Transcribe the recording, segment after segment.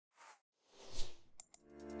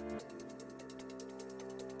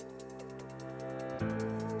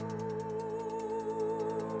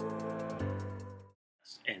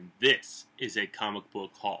This is a comic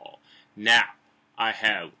book haul. Now, I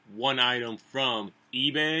have one item from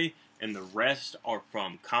eBay, and the rest are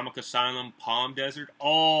from Comic Asylum Palm Desert,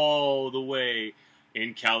 all the way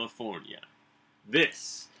in California.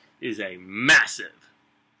 This is a massive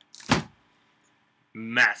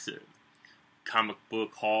comic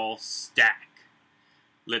book haul stack.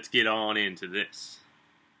 Let's get on into this.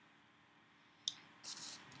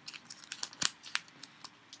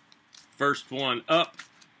 First one up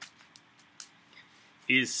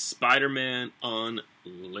is Spider-Man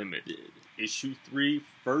Unlimited, Issue 3,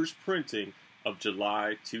 first printing of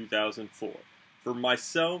July 2004. For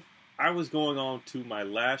myself, I was going on to my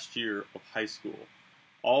last year of high school.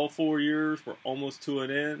 All 4 years were almost to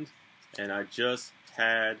an end, and I just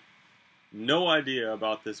had no idea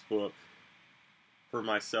about this book for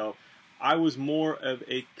myself. I was more of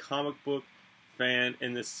a comic book fan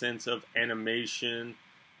in the sense of animation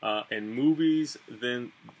and movies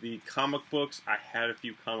than the comic books. I had a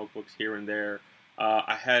few comic books here and there.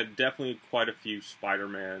 I had definitely quite a few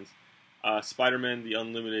Spider-Mans. Spider-Man the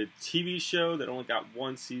Unlimited TV show that only got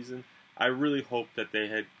one season. I really hope that they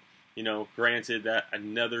had, granted that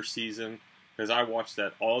another season, because I watched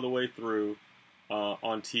that all the way through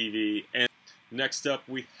on TV. And next up,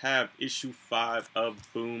 we have Issue 5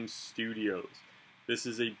 of Boom Studios. This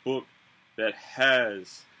is a book that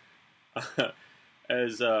has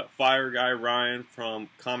as Fire Guy Ryan from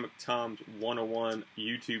Comic Tom's 101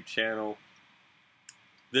 YouTube channel.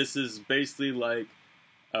 This is basically like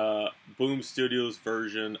Boom Studios'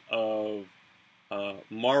 version of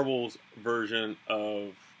Marvel's version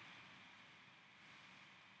of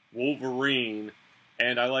Wolverine.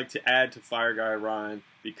 And I like to add to Fire Guy Ryan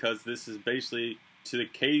because this is basically to the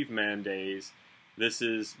caveman days. This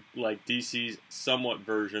is like DC's somewhat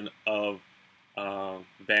version of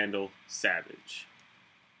Vandal Savage.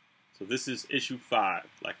 So this is issue 5,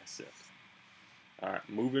 like I said. Alright,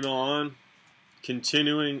 moving on.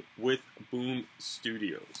 Continuing with Boom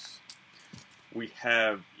Studios. We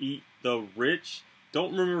have Eat the Rich.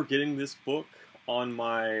 Don't remember getting this book on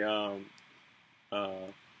my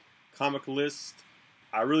comic list.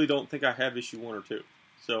 I really don't think I have issue 1 or 2.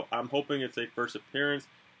 So I'm hoping it's a first appearance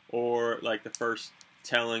or like the first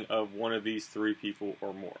telling of one of these 3 people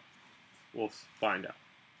or more. We'll find out.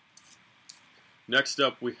 Next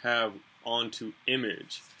up, we have On to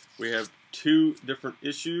Image. We have 2 different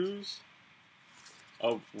issues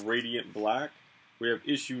of Radiant Black. We have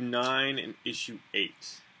issue 9 and issue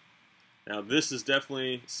 8. Now this is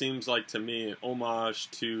definitely, seems like to me, an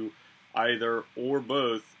homage to either or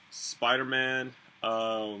both Spider-Man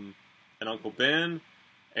and Uncle Ben,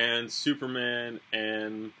 and Superman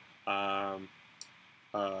and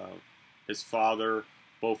his father,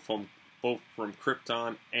 both from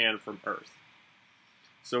Krypton and from Earth.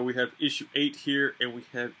 So we have issue 8 here, and we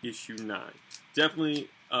have issue 9. Definitely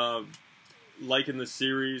liking the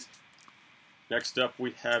series. Next up,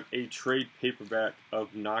 we have a trade paperback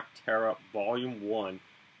of Nocterra Volume 1.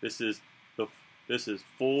 This is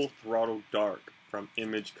Full Throttle Dark from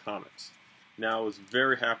Image Comics. Now, I was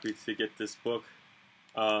very happy to get this book.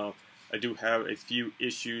 I do have a few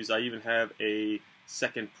issues. I even have a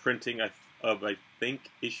second printing of, I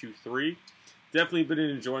think, issue 3. Definitely been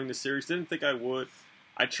enjoying the series. Didn't think I would.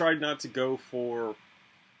 I tried not to go for,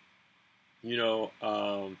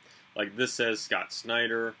 like this says Scott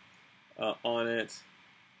Snyder on it.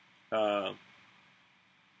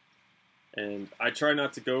 And I try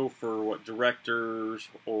not to go for what directors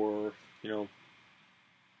or,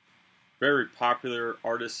 very popular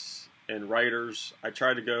artists and writers. I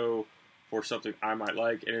try to go for something I might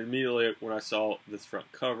like. And immediately when I saw this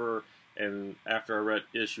front cover and after I read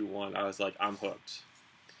issue 1, I was like, I'm hooked.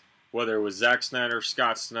 Whether it was Zack Snyder,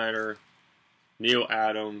 Scott Snyder, Neil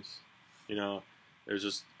Adams, I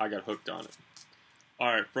got hooked on it.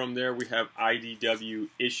 Alright, from there we have IDW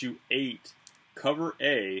issue 8, cover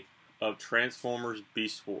A of Transformers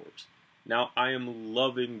Beast Wars. Now, I am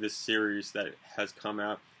loving this series that has come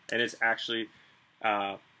out, and it's actually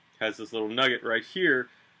has this little nugget right here,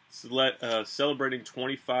 celebrating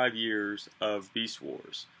 25 years of Beast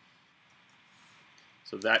Wars.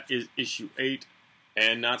 So that is issue 8.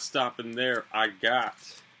 And not stopping there, I got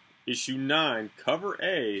issue 9, cover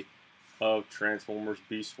A of Transformers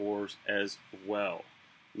Beast Wars as well.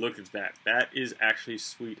 Look at that. That is actually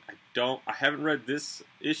sweet. I haven't read this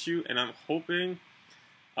issue, and I'm hoping,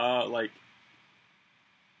 I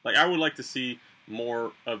would like to see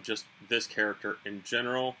more of just this character in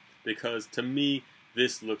general, because to me,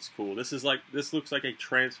 this looks cool. This looks like a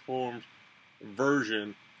transformed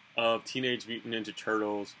version of Teenage Mutant Ninja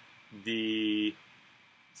Turtles, the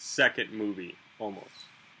second movie, almost.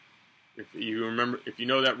 If you remember, if you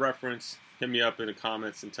know that reference, hit me up in the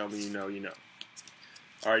comments and tell me you know, you know.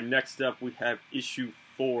 All right, next up we have issue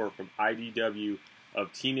 4 from IDW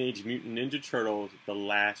of Teenage Mutant Ninja Turtles: The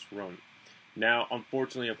Last Ronin. Now,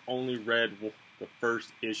 unfortunately, I've only read the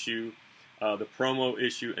first issue, the promo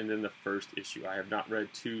issue, and then the first issue. I have not read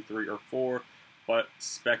 2, 3, or 4, but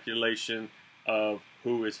speculation of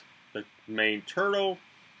who is the main turtle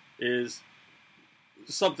is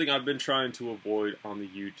something I've been trying to avoid on the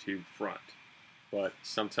YouTube front. But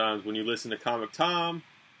sometimes when you listen to Comic Tom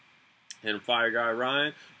and Fire Guy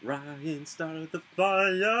Ryan started the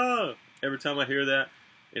fire. Every time I hear that,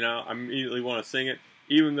 I immediately want to sing it,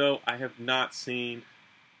 even though I have not seen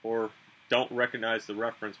or don't recognize the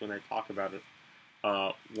reference when they talk about it.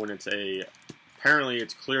 When it's apparently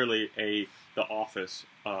it's clearly The Office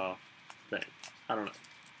thing. I don't know.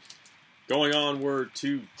 Going onward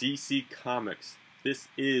to DC Comics. This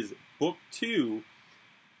is book 2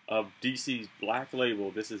 of DC's Black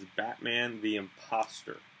Label. This is Batman the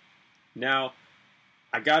Imposter. Now,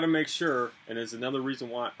 I gotta make sure, and it's another reason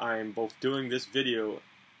why I am both doing this video,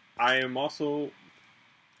 I am also,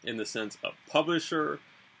 in the sense of publisher,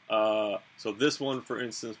 so this one, for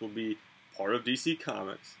instance, will be part of DC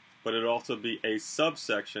Comics, but it'll also be a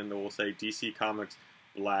subsection that will say DC Comics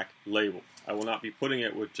Black Label. I will not be putting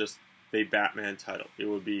it with just the Batman title. It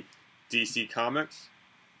will be DC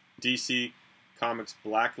Comics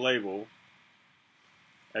Black Label,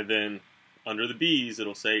 and then under the B's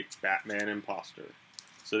it'll say Batman Imposter.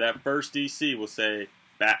 So that first DC will say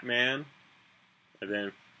Batman, and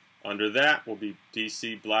then under that will be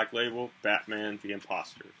DC Black Label, Batman the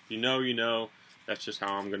Imposter. You know, you know. That's just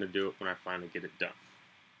how I'm going to do it when I finally get it done.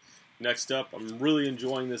 Next up, I'm really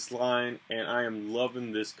enjoying this line, and I am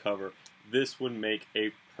loving this cover. This would make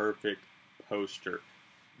a perfect poster.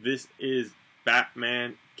 This is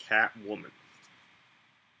Batman Catwoman.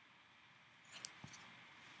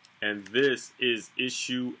 And this is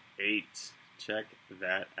issue 8. Check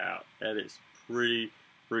that out. That is pretty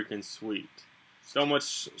freaking sweet. So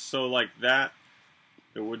much so like that,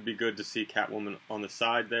 it would be good to see Catwoman on the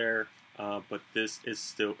side there, but this is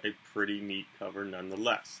still a pretty neat cover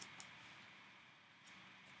nonetheless.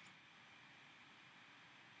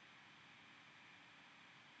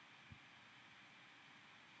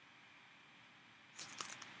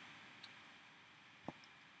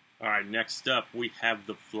 Alright, next up we have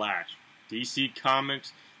The Flash. DC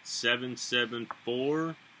Comics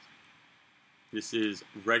 774. This is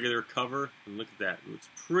regular cover, and look at that. It looks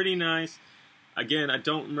pretty nice. Again, I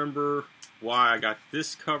don't remember why I got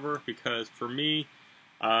this cover, because for me,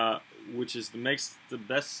 which makes the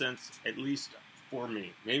best sense, at least for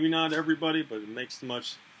me. Maybe not everybody, but it makes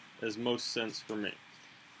most sense for me.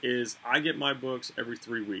 Is I get my books every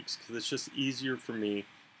 3 weeks, because it's just easier for me.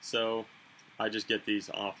 So I just get these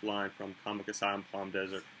offline from Comic Asylum Palm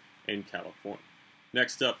Desert in California.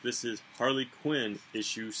 Next up, this is Harley Quinn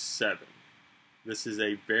issue 7. This is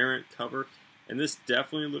a variant cover, and this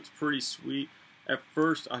definitely looks pretty sweet. At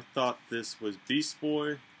first, I thought this was Beast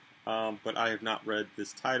Boy, but I have not read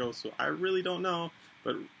this title, so I really don't know.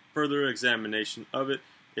 But further examination of it,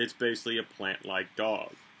 it's basically a plant-like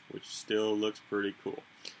dog, which still looks pretty cool.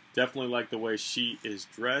 Definitely like the way she is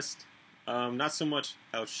dressed. Not so much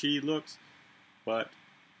how she looks, but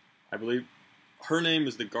I believe her name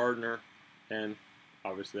is the Gardener, and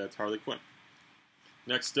obviously that's Harley Quinn.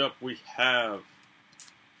 Next up, we have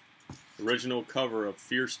original cover of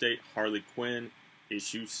Fear State Harley Quinn,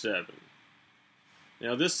 issue 7.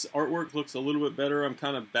 Now, this artwork looks a little bit better. I'm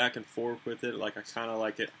kind of back and forth with it. Like, I kind of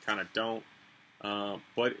like it, I kind of don't.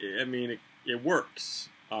 But, I mean, it works,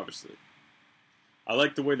 obviously. I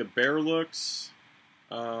like the way the bear looks.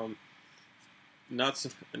 Not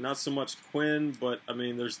so much Quinn, but, I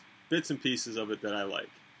mean, there's bits and pieces of it that I like.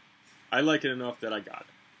 I like it enough that I got it.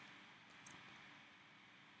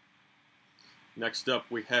 Next up,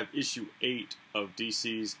 we have issue 8 of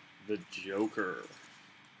DC's The Joker.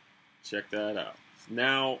 Check that out.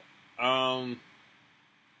 Now,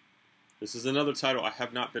 this is another title I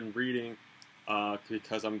have not been reading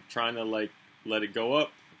because I'm trying to let it go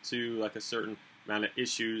up to a certain amount of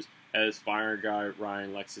issues. As Fire Guy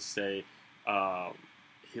Ryan likes to say,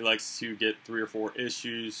 he likes to get 3 or 4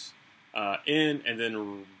 issues in and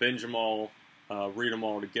then binge them all, read them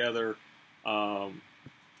all together.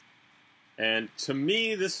 And to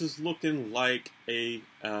me, this is looking like a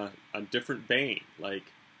different Bane, like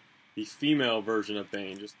the female version of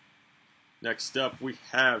Bane. Just next up, we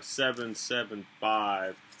have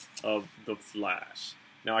 775 of The Flash.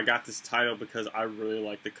 Now, I got this title because I really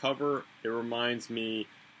like the cover. It reminds me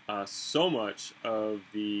so much of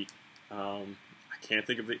the I can't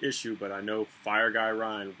think of the issue, but I know Fire Guy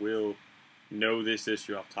Ryan will know this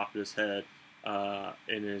issue off the top of his head.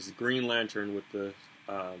 And his Green Lantern with the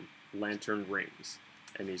lantern rings,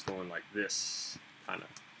 and he's going like this, kind of.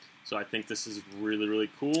 So I think this is really, really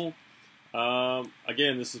cool.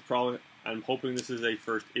 Again, this is probably, I'm hoping this is a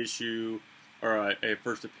first issue or a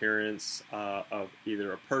first appearance of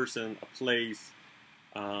either a person, a place,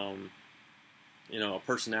 you know, a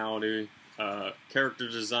personality, character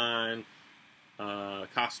design,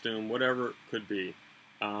 costume, whatever it could be.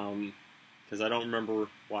 Because I don't remember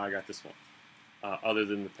why I got this one, other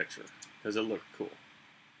than the picture, because it looked cool.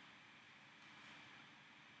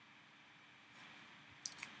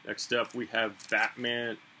 Next up, we have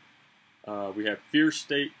Batman. We have Fear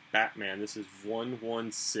State Batman. This is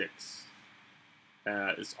 116.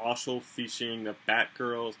 It's also featuring the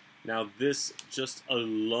Batgirls. Now, this just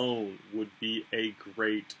alone would be a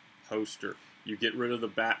great poster. You get rid of the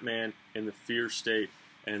Batman and the Fear State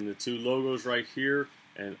and the two logos right here,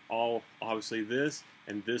 and all obviously this,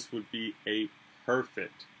 and this would be a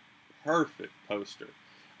perfect poster.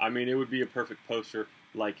 I mean, it would be a perfect poster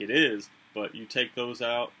like it is, but you take those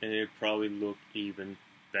out and it'd probably look even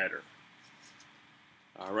better.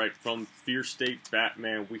 Alright, from Fear State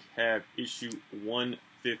Batman, we have issue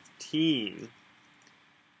 115,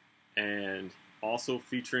 and also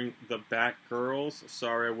featuring the Batgirls.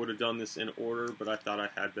 Sorry, I would have done this in order, but I thought I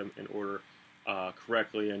had them in order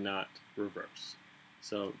correctly and not reverse.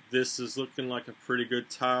 So this is looking like a pretty good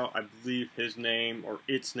tile. I believe his name, or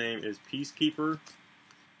its name, is Peacekeeper.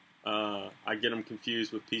 I get them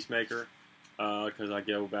confused with Peacemaker because I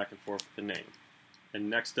go back and forth with the name. And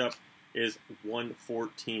next up is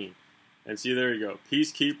 114. And see, there you go.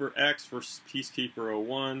 Peacekeeper X versus Peacekeeper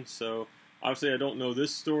 01. So obviously I don't know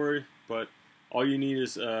this story, but all you need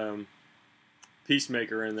is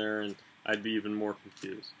Peacemaker in there, and I'd be even more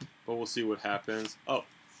confused. But we'll see what happens. Oh,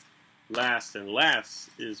 last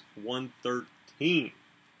is 113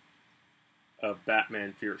 of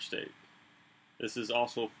Batman Fear State. This is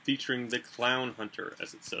also featuring the Clown Hunter,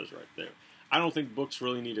 as it says right there. I don't think books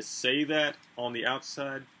really need to say that on the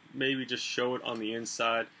outside. Maybe just show it on the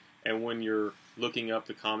inside. And when you're looking up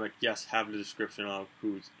the comic, yes, have the description of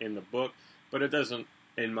who's in the book. But it doesn't,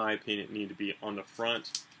 in my opinion, need to be on the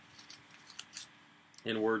front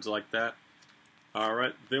in words like that.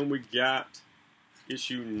 Alright, then we got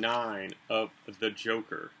issue 9 of The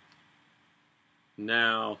Joker.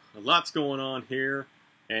 Now, a lot's going on here.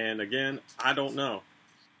 And again, I don't know.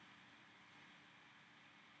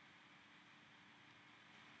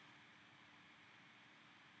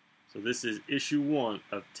 So this is issue 1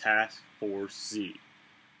 of Task Force Z.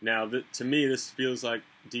 Now, to me, this feels like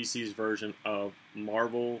DC's version of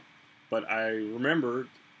Marvel, but I remembered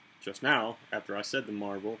just now, after I said the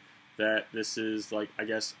Marvel, that this is like, I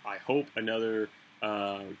guess, I hope another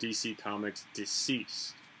DC Comics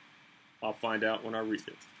Deceased. I'll find out when I read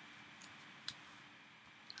it.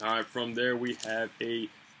 Alright, from there we have a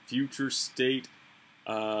Future State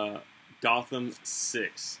Gotham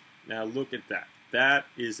 6. Now look at that. That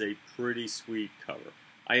is a pretty sweet cover.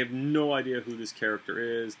 I have no idea who this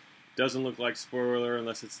character is. Doesn't look like spoiler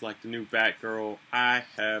unless it's like the new Batgirl. I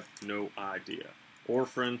have no idea.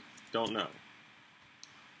 Orphan, don't know.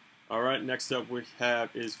 Alright, next up we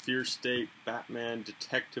have is Fear State Batman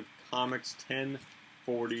Detective Comics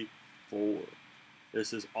 1044.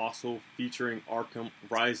 This is also featuring Arkham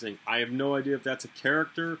Rising. I have no idea if that's a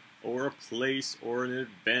character or a place or an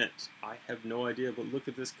event. I have no idea, but look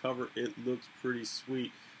at this cover. It looks pretty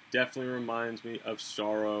sweet. Definitely reminds me of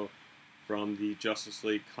Starro from the Justice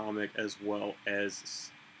League comic, as well as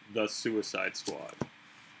the Suicide Squad.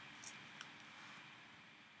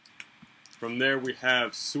 From there we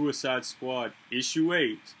have Suicide Squad issue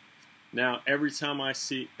 8. Now, every time I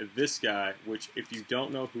see this guy, which if you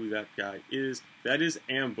don't know who that guy is, that is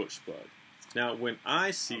Ambush Bug. Now, when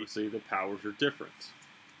I see, obviously the powers are different.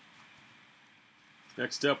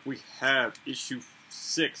 Next up, we have issue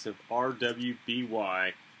 6 of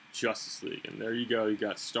RWBY Justice League. And there you go, you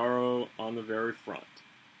got Starro on the very front.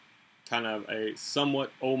 Kind of a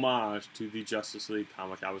somewhat homage to the Justice League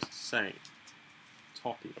comic I was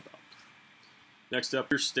talking about. Next up,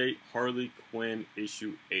 Fear State Harley Quinn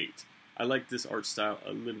issue 8. I like this art style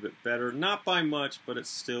a little bit better. Not by much, but it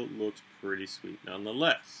still looks pretty sweet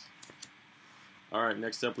nonetheless. Alright,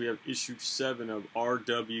 next up we have issue 7 of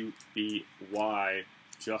RWBY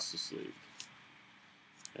Justice League.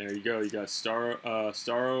 There you go, you got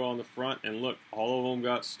Starro on the front, and look, all of them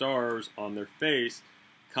got stars on their face.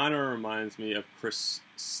 Kind of reminds me of Chris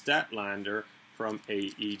Statlander from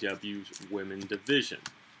AEW's Women Division.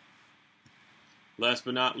 Last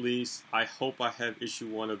but not least, I hope I have issue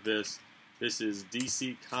 1 of this. This is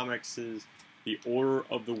DC Comics' The Order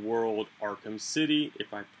of the World Arkham City,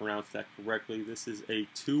 if I pronounced that correctly. This is a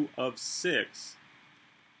 2 of 6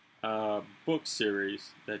 book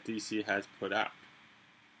series that DC has put out.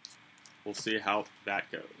 We'll see how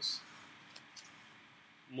that goes.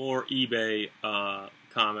 More eBay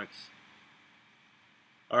comics.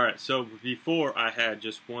 Alright, so before I had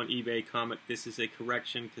just one eBay comic. This is a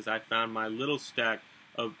correction because I found my little stack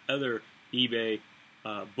of other eBay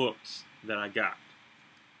books that I got.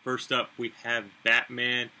 First up, we have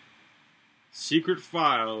Batman Secret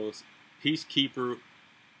Files Peacekeeper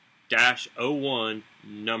 -01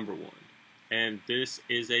 #1. And this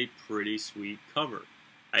is a pretty sweet cover.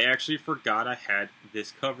 I actually forgot I had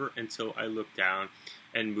this cover until I looked down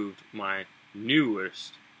and moved my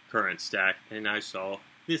newest current stack and I saw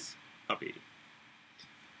this puppy.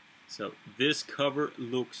 So this cover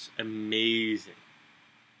looks amazing.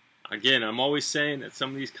 Again, I'm always saying that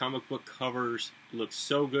some of these comic book covers look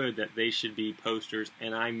so good that they should be posters,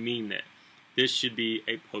 and I mean that. This should be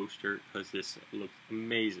a poster because this looks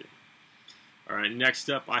amazing. Alright, next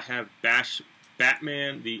up I have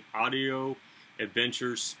Batman The Audio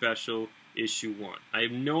Adventures Special Issue 1. I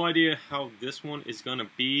have no idea how this one is going to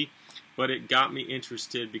be, but it got me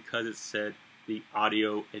interested because it said The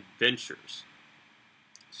Audio Adventures.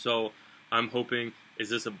 So I'm hoping, is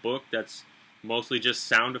this a book that's mostly just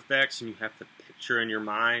sound effects and you have to picture in your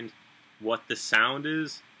mind what the sound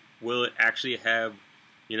is? Will it actually have,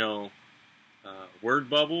 word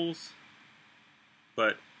bubbles?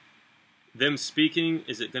 But them speaking,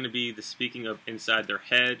 is it going to be the speaking of inside their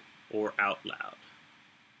head or out loud?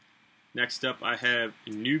 Next up I have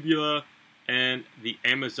Nebula and the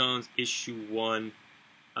Amazons Issue 1.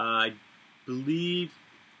 I believe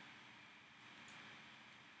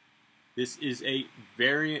this is a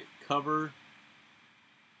variant cover,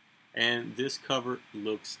 and this cover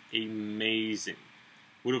looks amazing.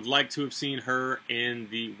 Would have liked to have seen her in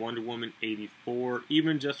the Wonder Woman 84,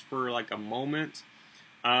 even just for like a moment.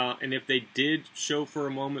 And if they did show for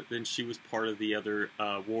a moment, then she was part of the other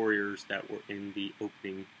warriors that were in the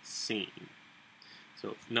opening scene.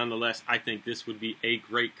 So nonetheless, I think this would be a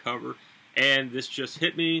great cover. And this just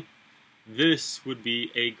hit me. This would be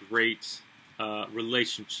a great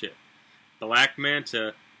relationship. Black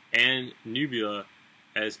Manta and Nebula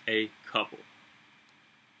as a couple.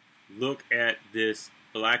 Look at this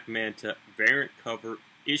Black Manta variant cover,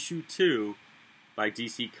 issue 2 by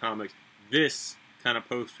DC Comics. This kind of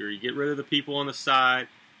poster. You get rid of the people on the side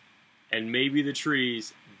and maybe the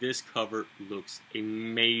trees. This cover looks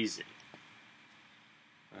amazing.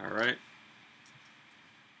 Alright.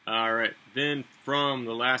 Alright. Then from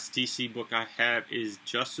the last DC book I have is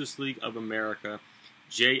Justice League of America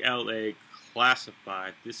JLA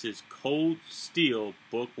Classified. This is Cold Steel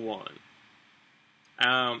Book 1.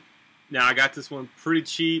 Now I got this one pretty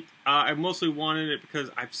cheap. I mostly wanted it because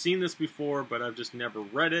I've seen this before, but I've just never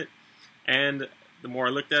read it. And the more I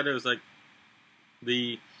looked at it, it was like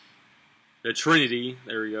the Trinity.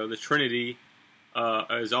 There we go. The Trinity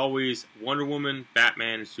is always Wonder Woman,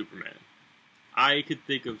 Batman, and Superman. I could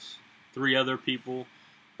think of 3 other people,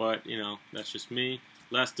 but that's just me.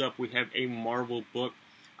 Last up, we have a Marvel book.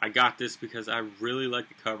 I got this because I really like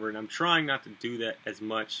the cover, and I'm trying not to do that as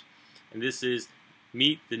much. And this is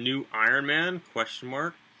Meet the New Iron Man, ?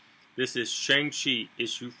 This is Shang-Chi,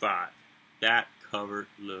 issue 5. That cover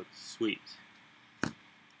looks sweet.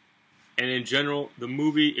 And in general, the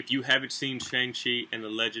movie, if you haven't seen Shang-Chi and the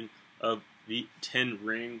Legend of the Ten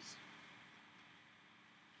Rings,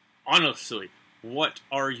 honestly, what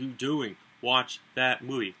are you doing? Watch that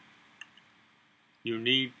movie. You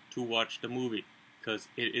need to watch the movie because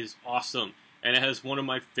it is awesome. And it has one of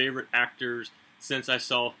my favorite actors since I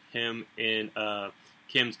saw him in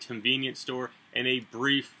Kim's Convenience Store and a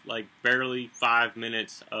brief, barely 5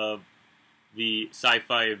 minutes of the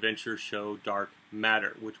sci-fi adventure show Dark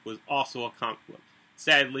Matter, which was also a comic book.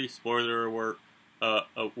 Sadly, spoiler alert,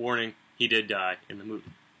 warning, he did die in the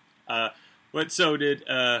movie. But so did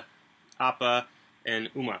Appa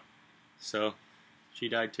and Uma. So, she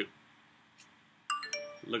died too.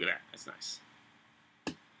 Look at that, that's nice.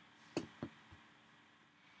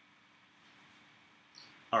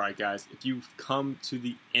 Alright guys, if you've come to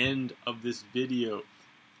the end of this video,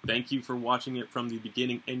 thank you for watching it from the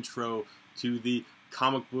beginning intro to the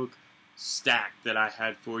comic book stack that I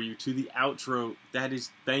had for you, to the outro. That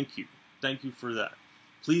is, thank you. Thank you for that.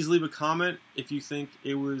 Please leave a comment if you think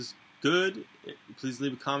it was good. Please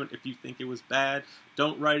leave a comment if you think it was bad.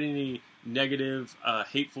 Don't write any negative,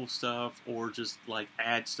 hateful stuff or just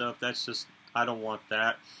ad stuff. That's just, I don't want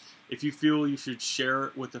that. If you feel you should share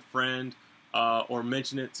it with a friend or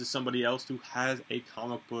mention it to somebody else who has a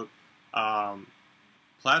comic book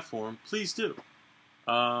platform, please do.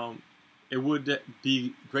 It would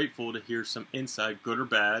be grateful to hear some insight, good or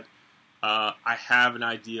bad. I have an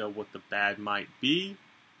idea what the bad might be,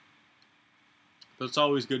 but it's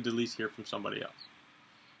always good to at least hear from somebody else.